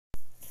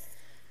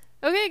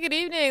Okay, good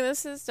evening.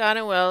 This is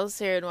Donna Wells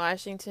here in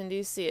Washington,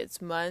 D.C.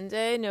 It's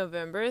Monday,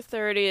 November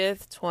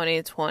 30th,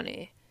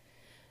 2020.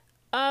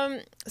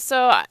 Every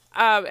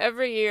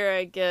year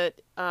I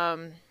get a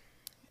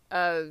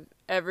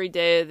every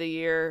day of the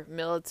year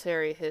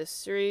military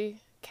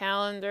history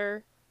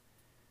calendar.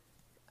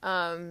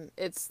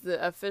 It's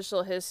the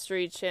official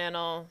History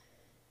Channel.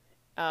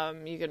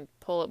 You can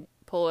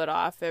pull it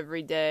off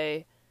every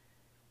day.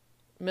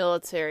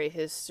 Military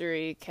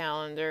history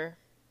calendar.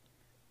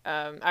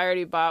 I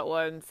already bought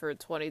one for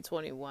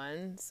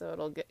 2021, so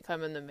it'll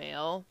come in the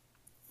mail.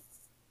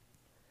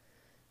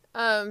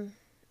 Um,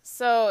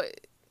 so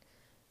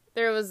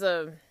there was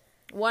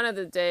one of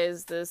the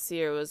days this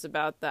year was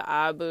about the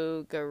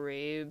Abu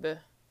Ghraib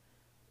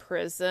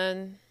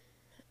prison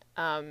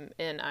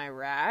in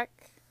Iraq.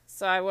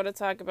 So I want to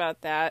talk about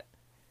that.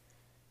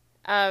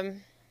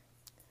 Um,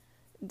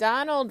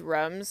 Donald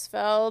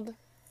Rumsfeld.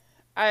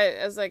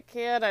 As a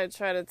kid, I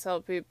try to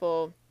tell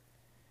people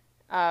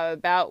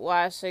about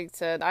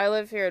Washington. I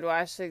live here in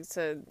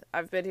Washington.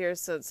 I've been here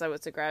since I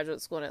went to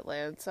graduate school in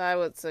Atlanta. I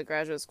went to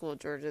graduate school at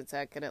Georgia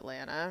Tech in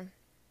Atlanta.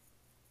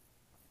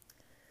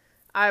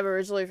 I'm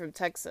originally from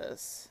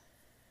Texas.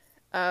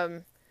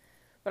 Um,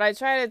 but I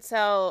try to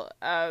tell,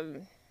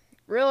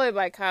 really,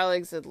 my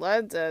colleagues in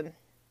London,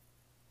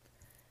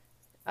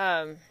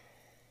 um,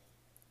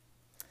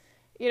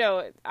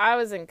 I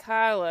was in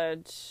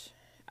college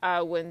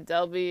when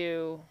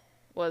W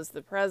was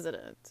the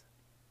president.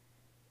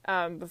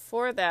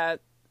 Before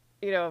that,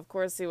 of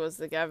course, he was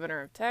the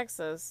governor of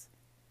Texas.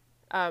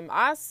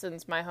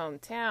 Austin's my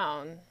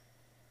hometown.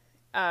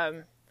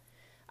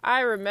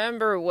 I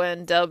remember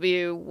when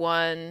W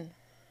won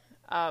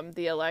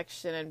the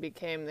election and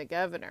became the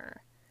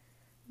governor,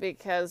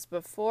 because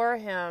before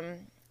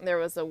him, there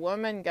was a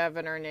woman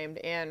governor named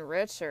Ann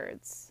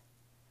Richards.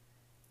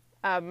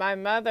 My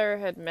mother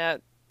had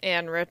met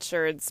Ann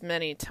Richards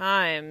many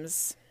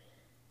times.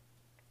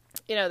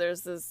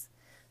 There's this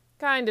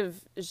kind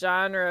of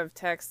genre of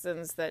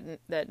Texans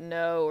that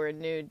know or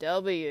knew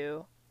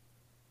W.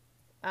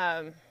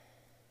 My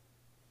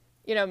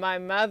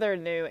mother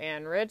knew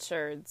Ann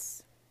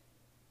Richards.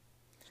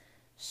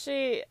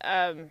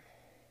 Ann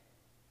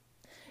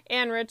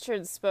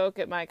Richards spoke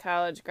at my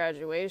college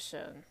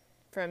graduation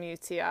from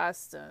UT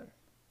Austin.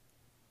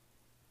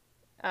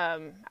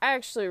 Ann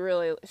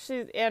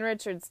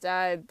Richards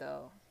died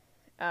though.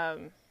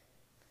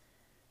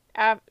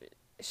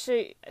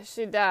 She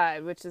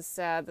died, which is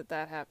sad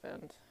that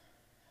happened.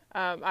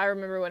 I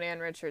remember when Ann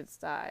Richards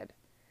died.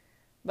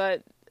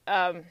 But,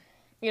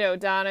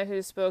 Donna,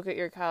 who spoke at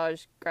your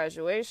college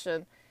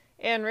graduation,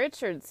 Ann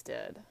Richards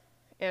did.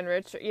 I'm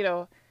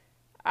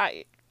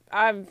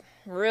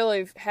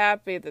really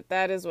happy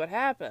that is what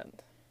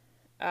happened.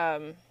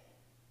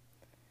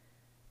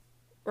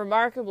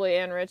 Remarkably,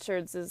 Ann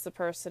Richards is the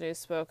person who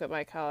spoke at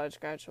my college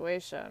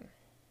graduation.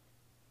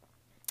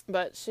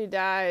 But she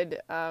died,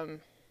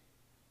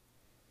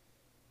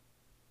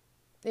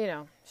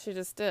 she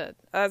just did.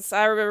 I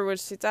remember when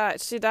she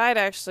died. She died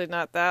actually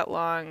not that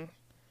long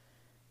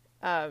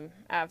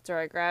after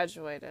I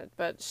graduated.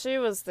 But she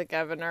was the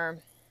governor.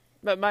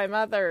 But my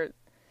mother,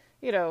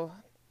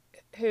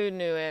 who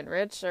knew Ann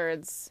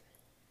Richards,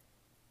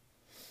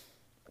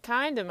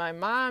 kind of my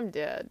mom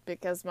did,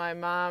 because my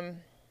mom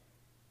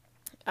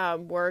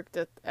worked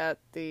at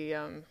the...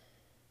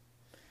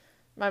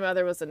 my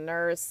mother was a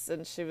nurse,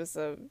 and she was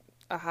a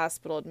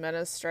hospital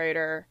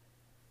administrator.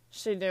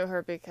 She knew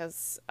her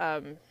because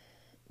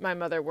my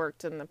mother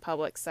worked in the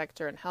public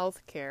sector in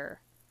healthcare.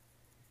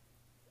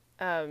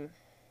 I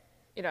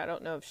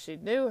don't know if she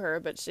knew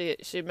her, but she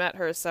met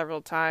her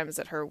several times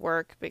at her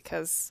work,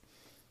 because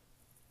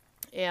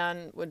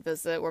Anne would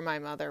visit where my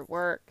mother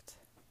worked.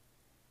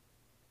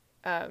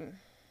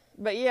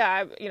 But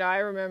yeah, I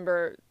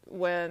remember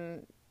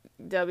when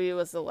W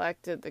was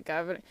elected the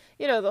governor.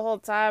 The whole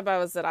time I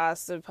was at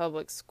Austin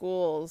Public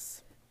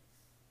Schools.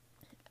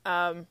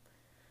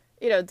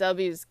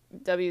 W's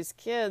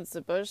kids,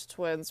 the Bush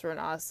twins, were in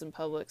Austin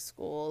Public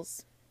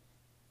Schools.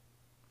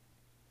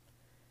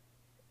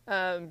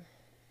 And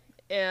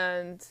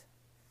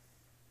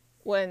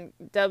when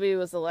W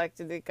was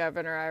elected the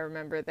governor, I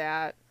remember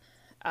that.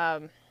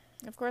 Of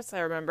course,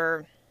 I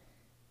remember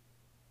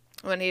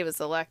when he was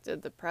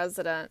elected the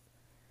president.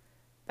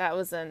 That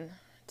was in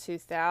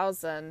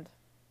 2000.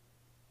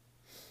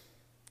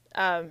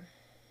 I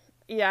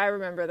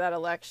remember that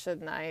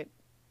election night,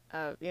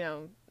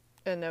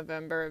 in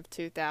November of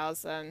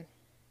 2000.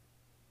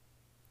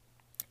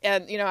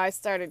 And, I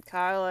started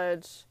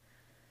college.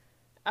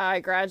 I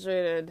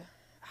graduated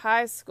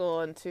high school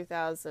in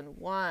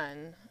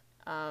 2001.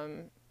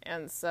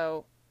 And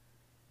so,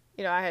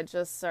 I had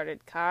just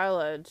started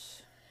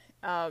college.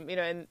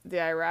 And the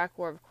Iraq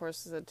War, of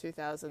course, was in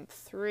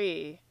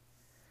 2003.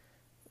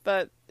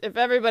 But if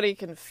everybody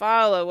can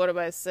follow, what am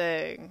I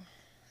saying?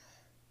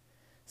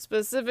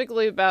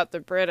 Specifically about the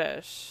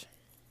British.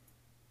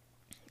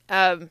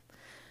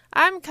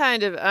 I'm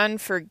kind of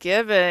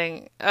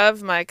unforgiving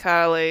of my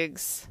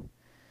colleagues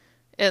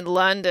in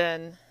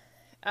London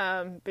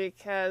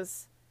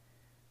because,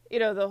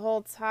 the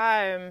whole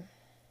time,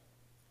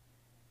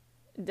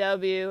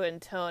 W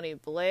and Tony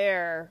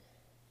Blair,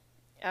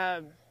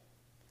 um,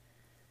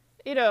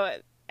 you know,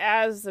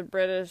 as the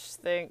British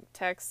think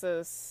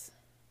just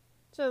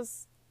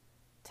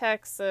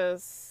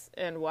Texas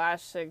and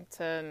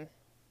Washington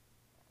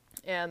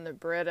and the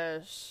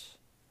British,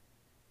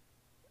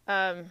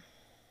 I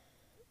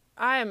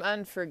am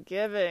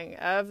unforgiving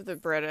of the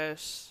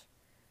British,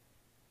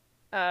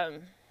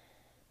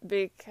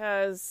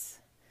 because,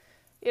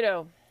 you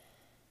know,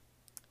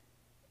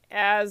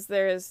 as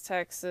there is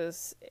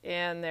Texas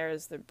and there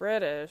is the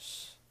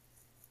British,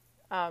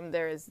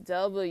 there is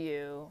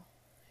W,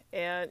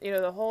 and,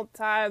 the whole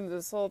time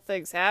this whole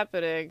thing's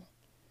happening,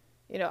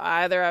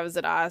 either I was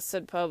at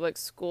Austin Public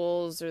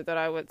Schools or that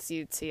I went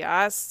to UT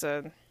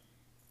Austin,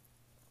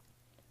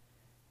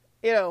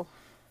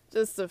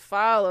 just to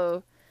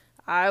follow,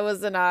 I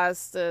was in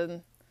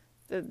Austin,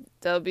 the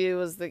W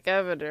was the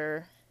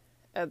governor,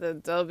 and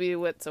then W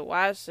went to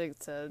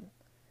Washington,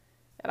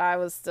 and I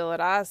was still at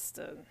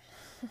Austin.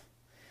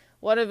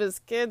 One of his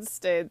kids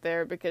stayed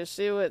there because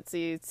she went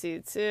to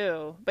UT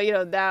too.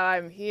 But, now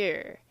I'm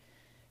here.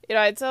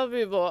 I tell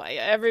people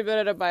every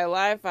minute of my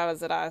life I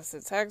was at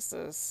Austin,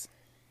 Texas.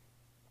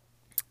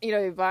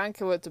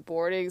 Ivanka went to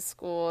boarding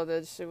school, and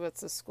then she went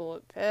to school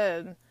at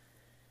Penn.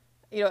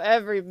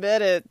 Every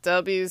minute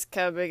W's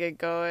coming and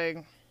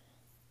going.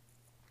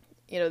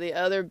 The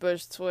other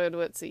Bush twin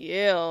went to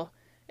Yale.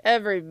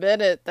 Every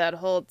minute that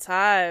whole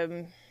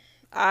time,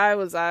 I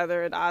was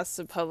either in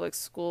Austin Public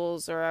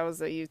Schools or I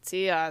was at UT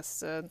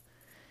Austin.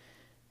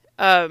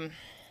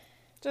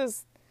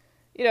 Just,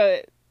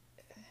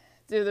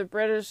 do the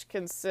British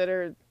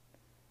consider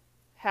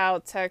how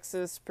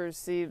Texas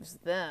perceives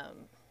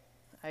them,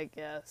 I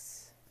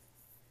guess.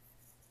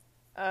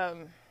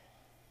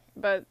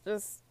 But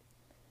just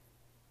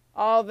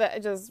all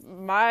that, just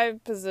my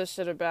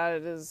position about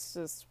it is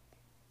just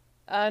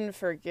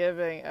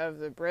unforgiving of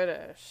the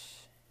British.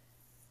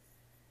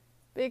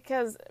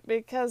 Because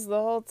the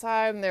whole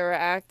time they were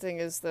acting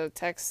as though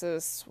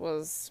Texas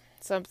was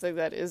something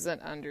that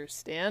isn't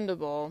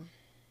understandable.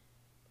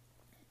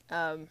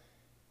 Do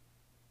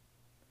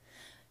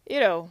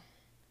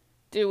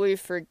we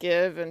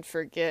forgive and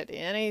forget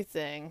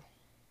anything?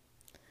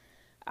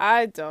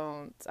 I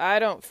don't. I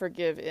don't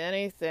forgive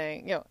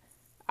anything.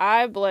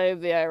 I blame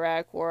the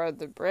Iraq War on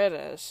the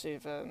British,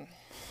 even.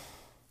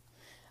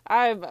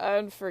 I'm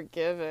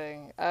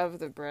unforgiving of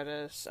the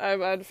British.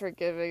 I'm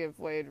unforgiving of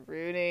Wayne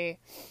Rooney.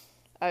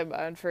 I'm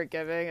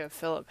unforgiving of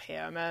Philip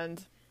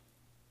Hammond.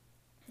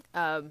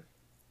 I'm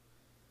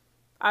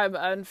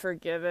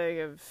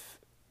unforgiving of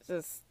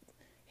just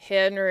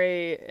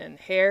Henry and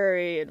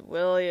Harry and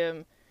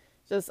William.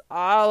 Just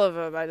all of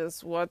them. I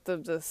just want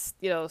them to,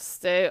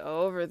 stay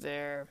over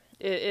there.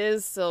 It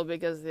is still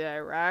because of the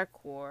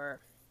Iraq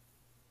War.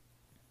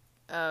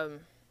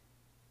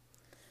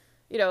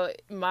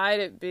 Might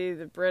it be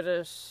the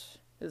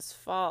British's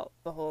fault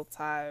the whole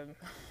time?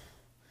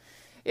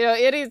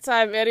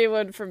 Anytime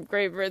anyone from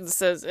Great Britain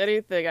says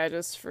anything, I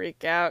just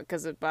freak out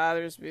because it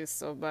bothers me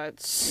so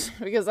much.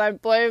 Because I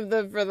blame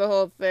them for the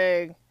whole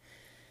thing.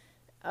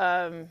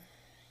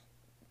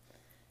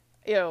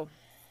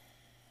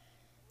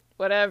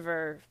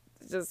 Whatever.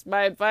 Just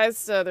my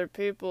advice to other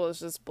people is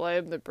just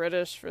blame the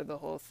British for the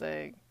whole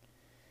thing.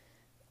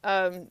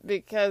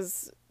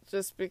 Because.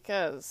 Just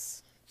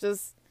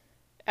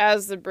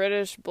as the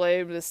British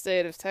blamed the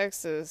state of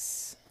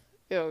Texas,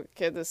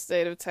 can the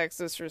state of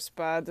Texas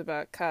respond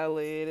about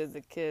Khalid and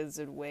the kids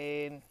and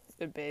Wayne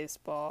and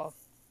baseball?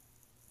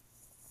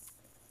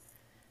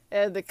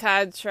 And the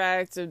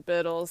contract and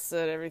Biddles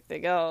and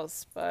everything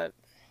else, but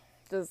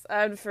just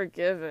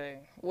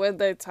unforgiving. When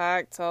they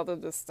talk, tell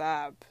them to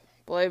stop.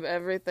 Blame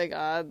everything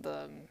on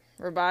them.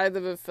 Remind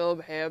them of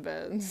Philip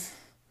Hammond.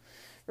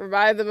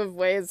 Remind them of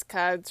Wayne's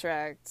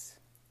contract.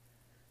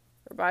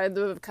 Remind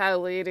them of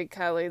Khalid and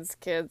Khalid's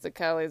kids and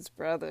Khalid's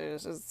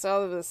brothers. Just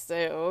tell them to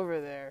stay over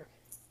there.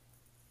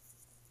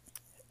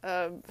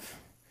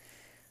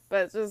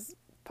 But just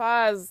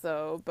pause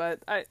though. But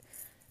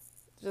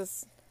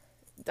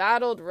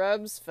Donald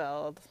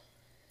Rumsfeld,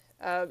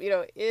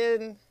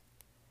 in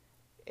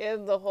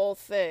the whole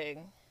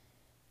thing,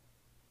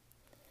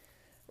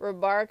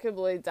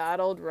 remarkably,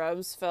 Donald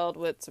Rumsfeld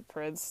went to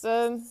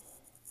Princeton,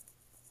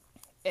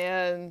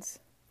 and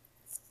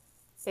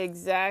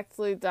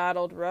exactly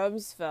Donald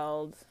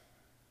Rumsfeld,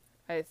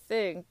 I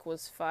think,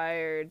 was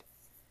fired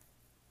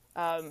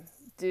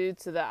due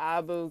to the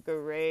Abu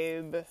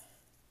Ghraib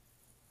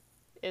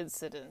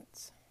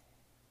incident.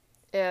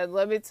 And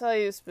let me tell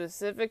you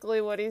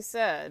specifically what he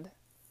said.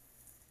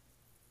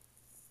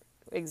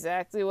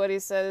 Exactly what he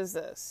said is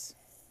this.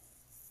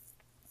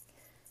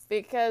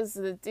 Because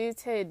the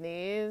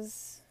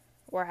detainees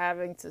were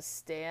having to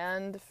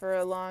stand for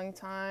a long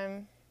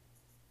time,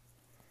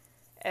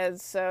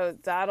 and so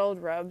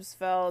Donald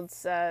Rumsfeld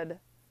said,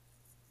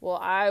 well,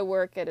 I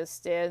work at a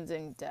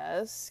standing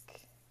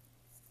desk.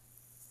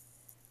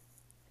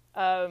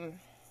 That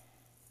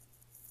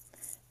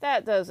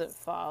doesn't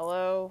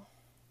follow,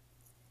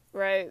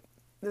 right?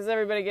 Does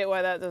everybody get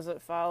why that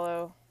doesn't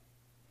follow?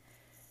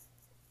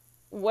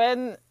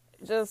 when,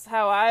 just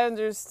how I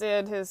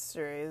understand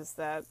history is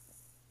that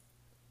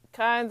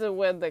kind of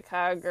when the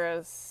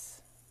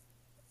Congress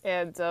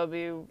and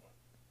W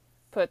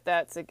put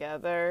that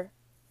together,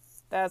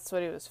 that's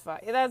what he was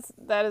fighting.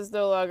 That is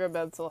no longer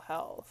mental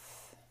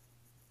health,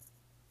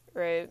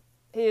 right?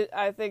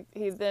 I think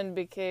he then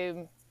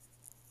became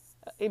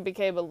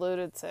a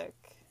lunatic.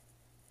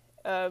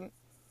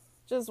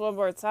 Just one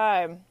more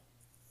time,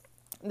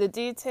 the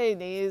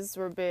detainees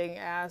were being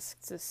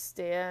asked to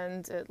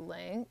stand at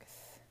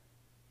length,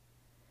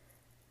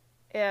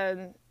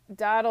 and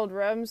Donald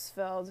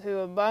Rumsfeld, who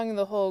among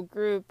the whole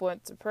group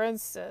went to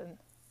Princeton,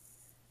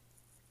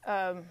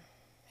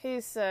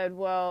 he said,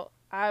 well,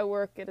 I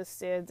work at a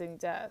standing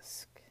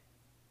desk.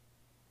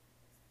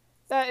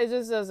 It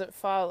just doesn't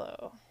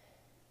follow.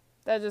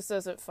 That just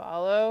doesn't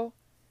follow.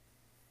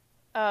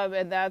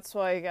 And that's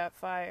why he got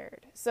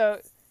fired.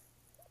 So,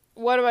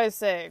 what am I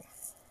saying?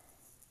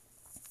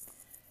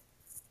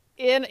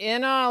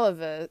 In all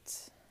of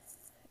it,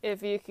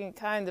 if you can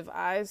kind of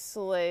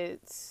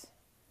isolate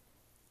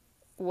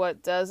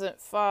what doesn't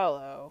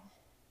follow,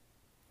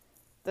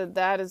 then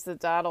that is the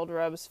Donald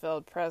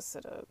Rumsfeld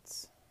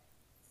precedent.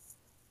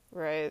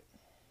 Right?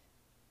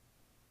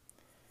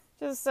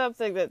 Just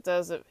something that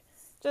doesn't,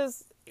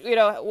 just,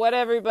 what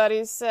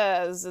everybody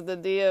says, and the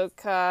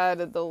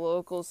neocon and the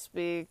local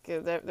speak,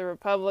 and the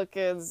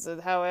Republicans,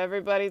 and how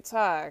everybody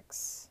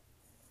talks.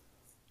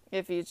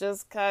 If you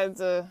just kind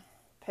of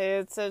pay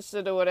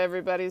attention to what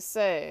everybody's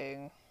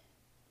saying,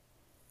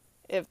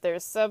 if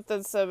there's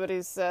something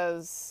somebody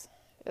says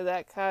and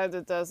that kind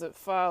of doesn't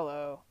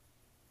follow,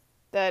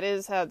 that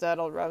is how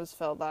Donald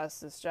Rumsfeld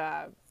lost his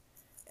job.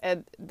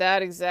 And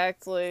that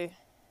exactly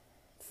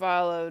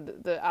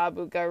followed the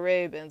Abu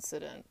Ghraib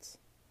incident.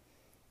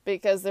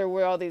 Because there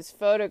were all these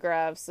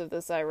photographs of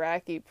this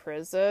Iraqi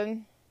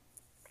prison.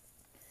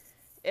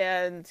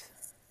 And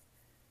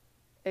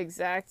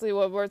exactly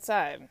one more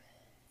time,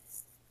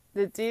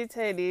 the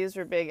detainees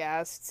were being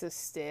asked to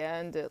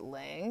stand at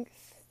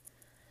length.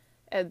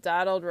 And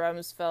Donald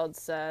Rumsfeld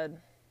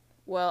said,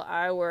 well,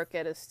 I work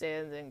at a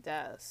standing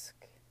desk.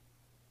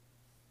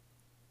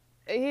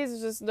 He's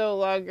just no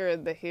longer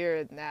in the here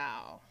and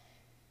now,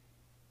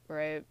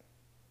 right?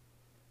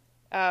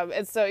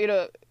 And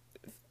so,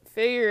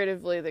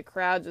 figuratively, the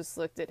crowd just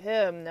looked at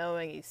him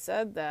knowing he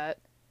said that,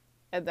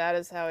 and that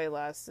is how he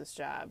lost his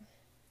job.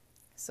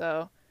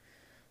 So,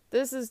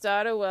 this is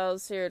Donna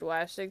Wells here in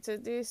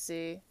Washington,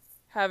 D.C.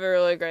 Have a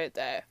really great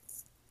day.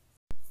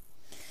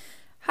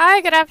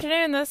 Hi, good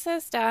afternoon. This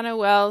is Donna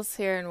Wells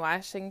here in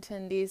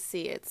Washington,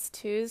 D.C. It's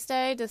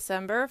Tuesday,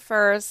 December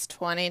 1st,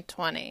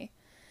 2020.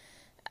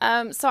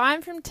 So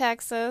I'm from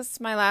Texas.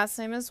 My last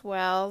name is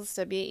Wells,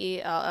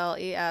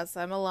 Wells.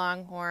 I'm a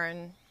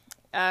Longhorn.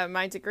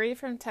 My degree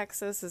from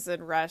Texas is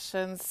in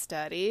Russian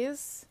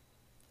studies.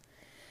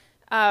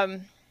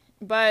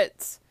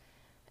 But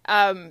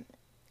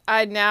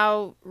I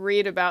now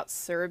read about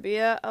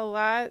Serbia a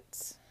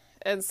lot.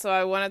 And so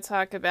I want to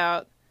talk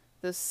about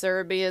the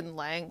Serbian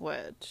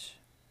language.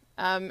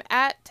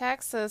 At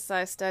Texas,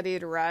 I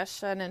studied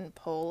Russian and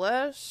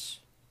Polish.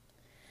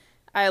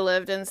 I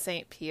lived in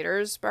St.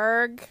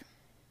 Petersburg.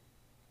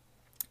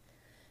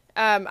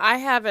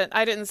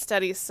 I didn't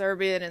study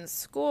Serbian in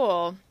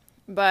school,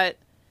 but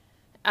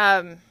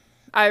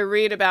I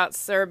read about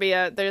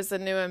Serbia. There's a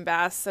new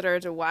ambassador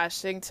to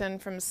Washington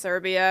from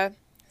Serbia,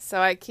 so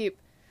I keep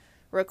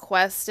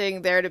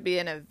requesting there to be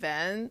an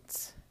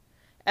event,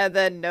 and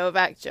then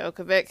Novak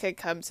Djokovic could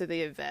come to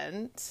the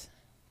event.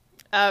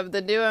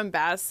 The new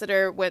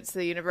ambassador went to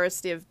the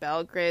University of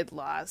Belgrade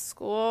Law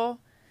School,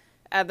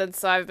 and then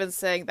so I've been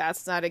saying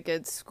that's not a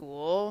good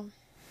school.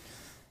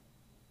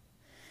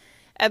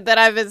 And then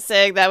I've been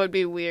saying that would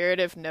be weird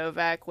if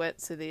Novak went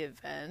to the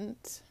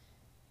event.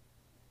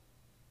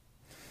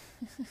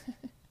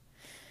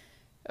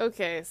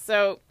 Okay,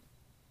 so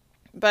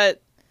at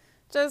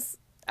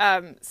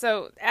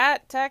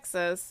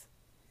Texas,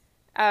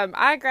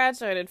 I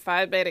graduated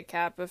Phi Beta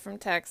Kappa from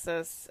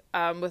Texas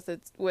with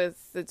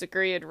a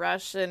degree in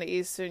Russian,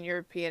 Eastern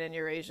European, and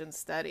Eurasian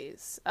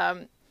Studies.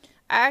 I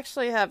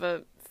actually have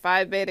a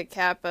Phi Beta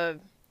Kappa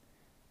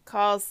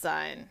call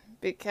sign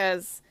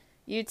because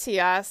UT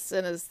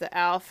Austin is the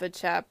alpha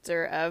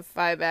chapter of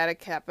Phi Beta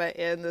Kappa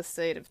in the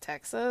state of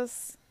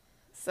Texas.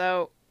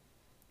 So,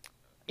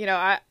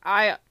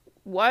 I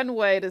one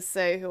way to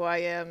say who I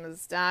am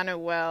is Donna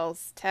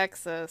Wells,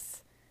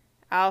 Texas,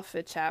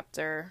 alpha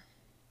chapter,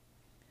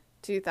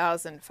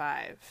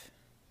 2005,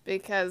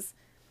 because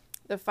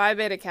the Phi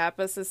Beta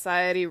Kappa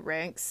Society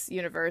ranks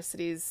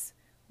universities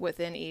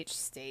within each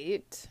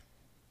state.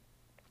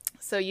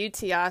 So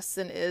UT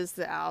Austin is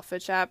the alpha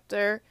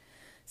chapter.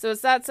 So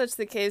it's not such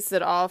the case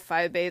that all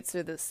Phi Betas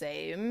are the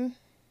same.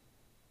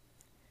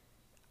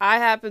 I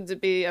happen to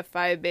be a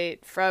Phi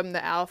Beta from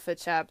the alpha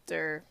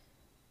chapter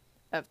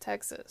of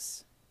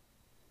Texas.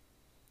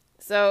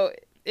 So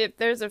if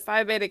there's a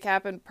Phi Beta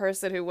Kappa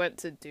person who went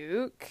to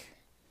Duke,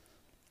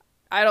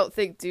 I don't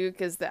think Duke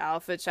is the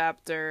alpha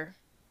chapter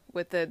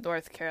within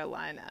North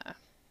Carolina.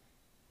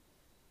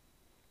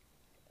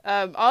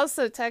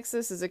 Also,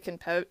 Texas is a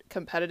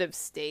competitive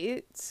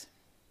state.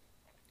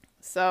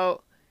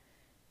 So,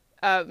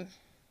 um,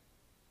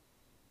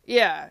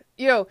 yeah,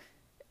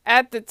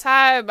 at the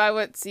time I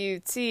went to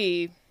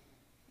UT,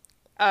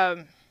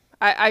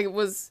 I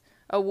was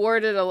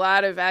awarded a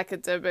lot of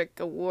academic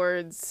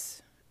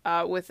awards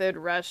within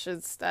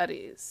Russian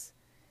studies.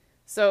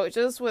 So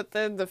just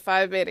within the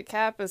Phi Beta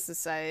Kappa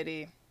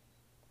Society,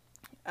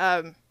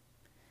 um,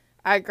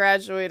 I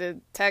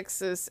graduated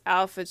Texas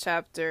Alpha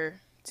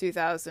Chapter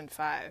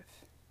 2005.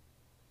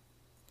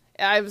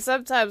 I'm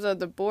sometimes on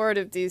the board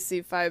of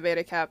DC Phi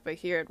Beta Kappa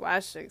here in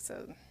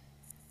Washington.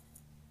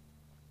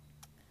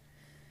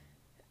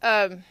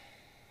 Um,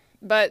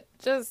 but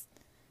just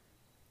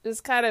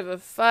kind of a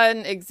fun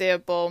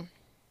example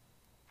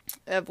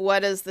of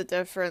what is the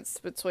difference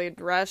between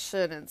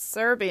Russian and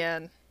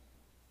Serbian.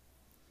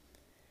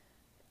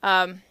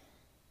 How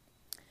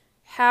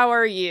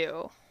are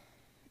you?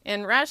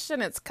 In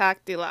Russian, it's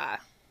как дела.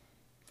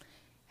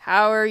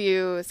 How are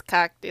you is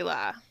как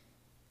дела.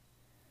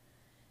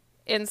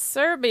 In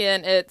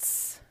Serbian,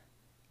 it's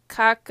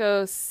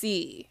kako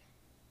si.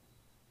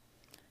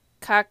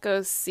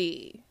 Kako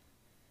si.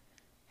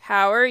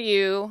 How are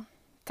you?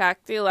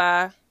 Как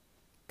дела?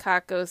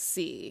 Kako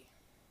si.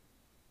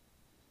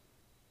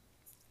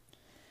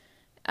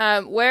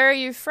 Where are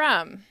you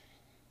from?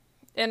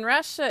 In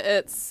Russia,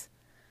 it's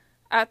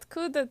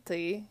откуда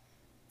ты?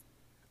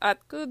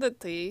 Откуда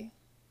ты?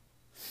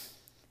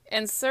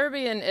 In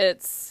Serbian,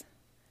 it's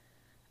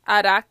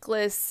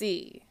odakle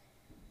si.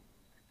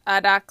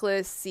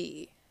 Odakle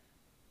si.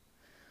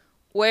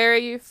 Where are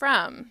you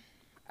from?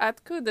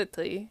 Откуда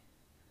ты?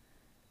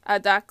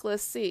 Odakle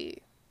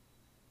si.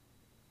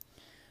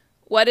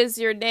 What is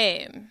your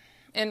name?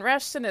 In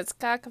Russian, it's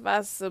как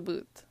вас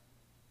зовут.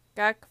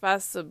 Как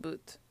вас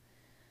зовут.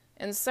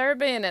 In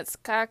Serbian, it's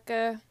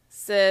kako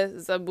se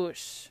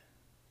zoveš.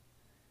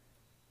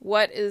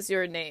 What is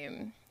your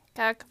name?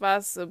 Как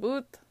вас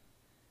зовут?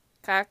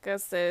 Kako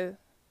se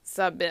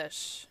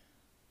zoveš.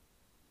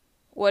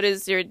 What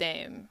is your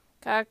name?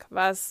 Как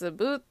вас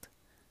зовут?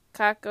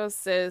 Kako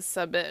se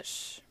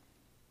zoveš.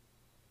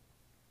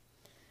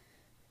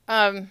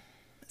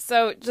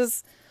 So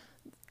just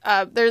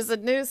there's a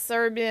new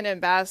Serbian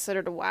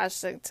ambassador to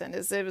Washington.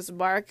 His name is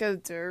Marko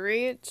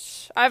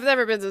Duric. I've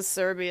never been to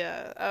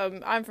Serbia.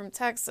 I'm from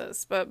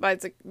Texas, but my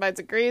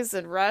degree's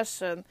in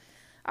Russian.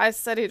 I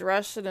studied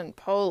Russian and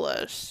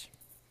Polish.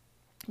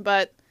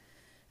 But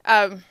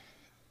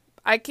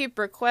I keep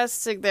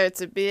requesting there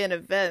to be an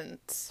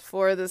event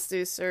for this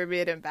new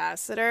Serbian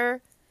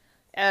ambassador.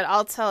 And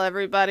I'll tell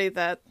everybody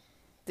that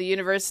the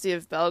University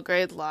of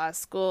Belgrade Law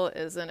School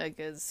isn't a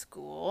good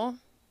school.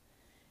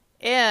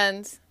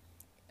 And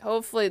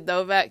hopefully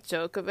Novak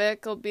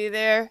Djokovic will be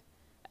there,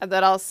 and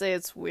then I'll say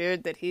it's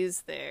weird that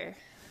he's there.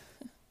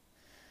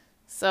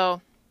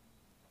 So,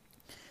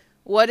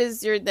 what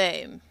is your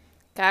name?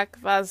 Как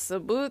вас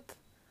зовут?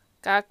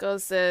 Kako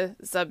se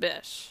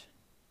zoveš.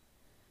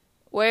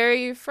 Where are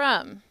you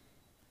from?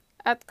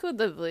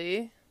 Откуда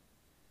вы?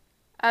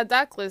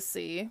 Odakle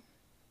si.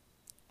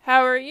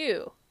 How are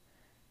you?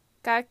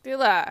 Как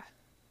дела?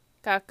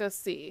 Kako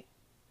si.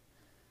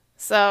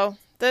 So,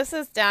 this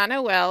is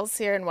Donna Wells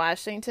here in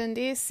Washington,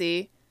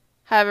 D.C.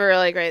 Have a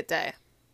really great day.